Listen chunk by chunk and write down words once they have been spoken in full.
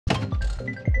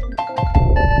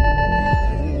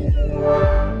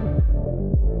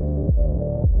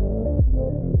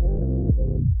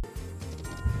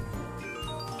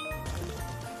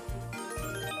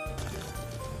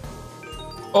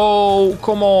Oh,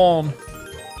 come on.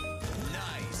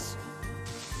 Nice.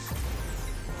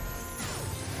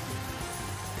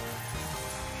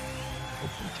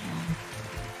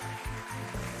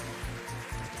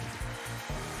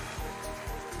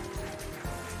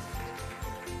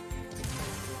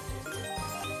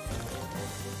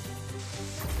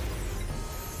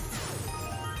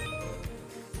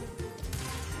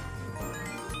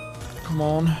 Come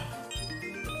on.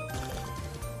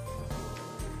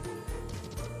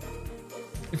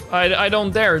 I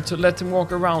don't dare to let him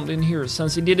walk around in here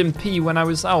since he didn't pee when I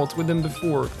was out with him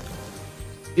before.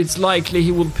 It's likely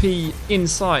he will pee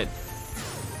inside.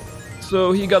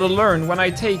 So he gotta learn when I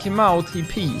take him out, he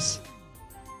pees.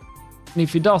 And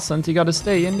if he doesn't, he gotta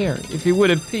stay in there. If he would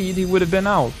have peed, he would have been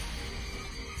out.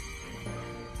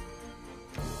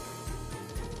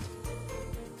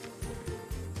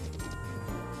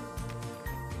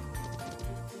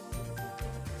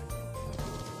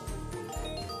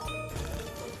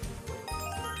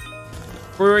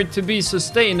 For it to be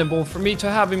sustainable, for me to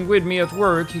have him with me at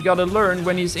work, he gotta learn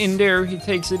when he's in there, he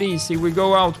takes it easy. We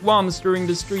go out once during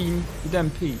the stream, he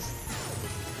then pees.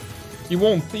 He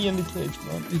won't pee in the cage,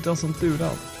 man. He doesn't do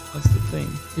that. That's the thing.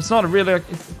 It's not really,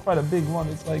 it's quite a big one.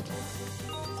 It's like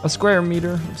a square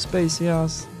meter of space he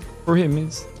has. For him,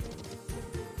 it's...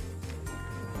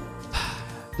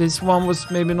 This one was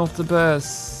maybe not the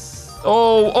best.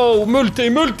 Oh, multi!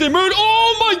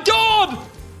 Oh my god!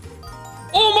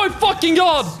 Oh my fucking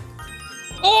god!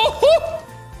 Oh!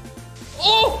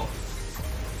 Oh!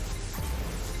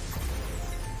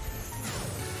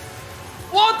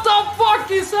 What the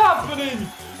fuck is happening?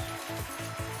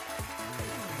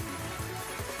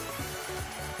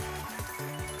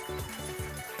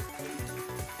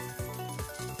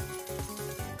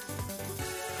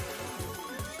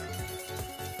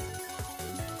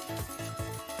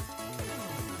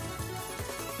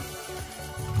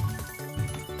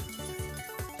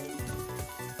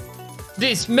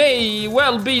 This may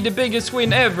well be the biggest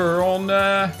win ever on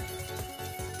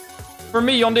for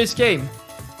me on this game.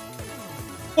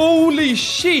 Holy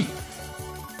shit!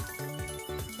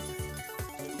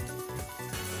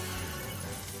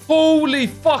 Holy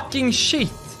fucking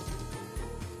shit!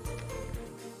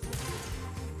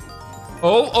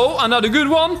 Oh, another good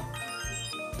one.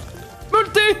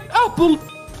 Multi! Apple!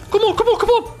 Come on!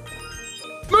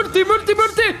 Multi!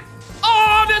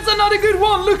 Oh, that's another good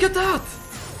one! Look at that!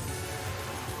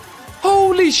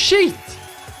 Holy shit!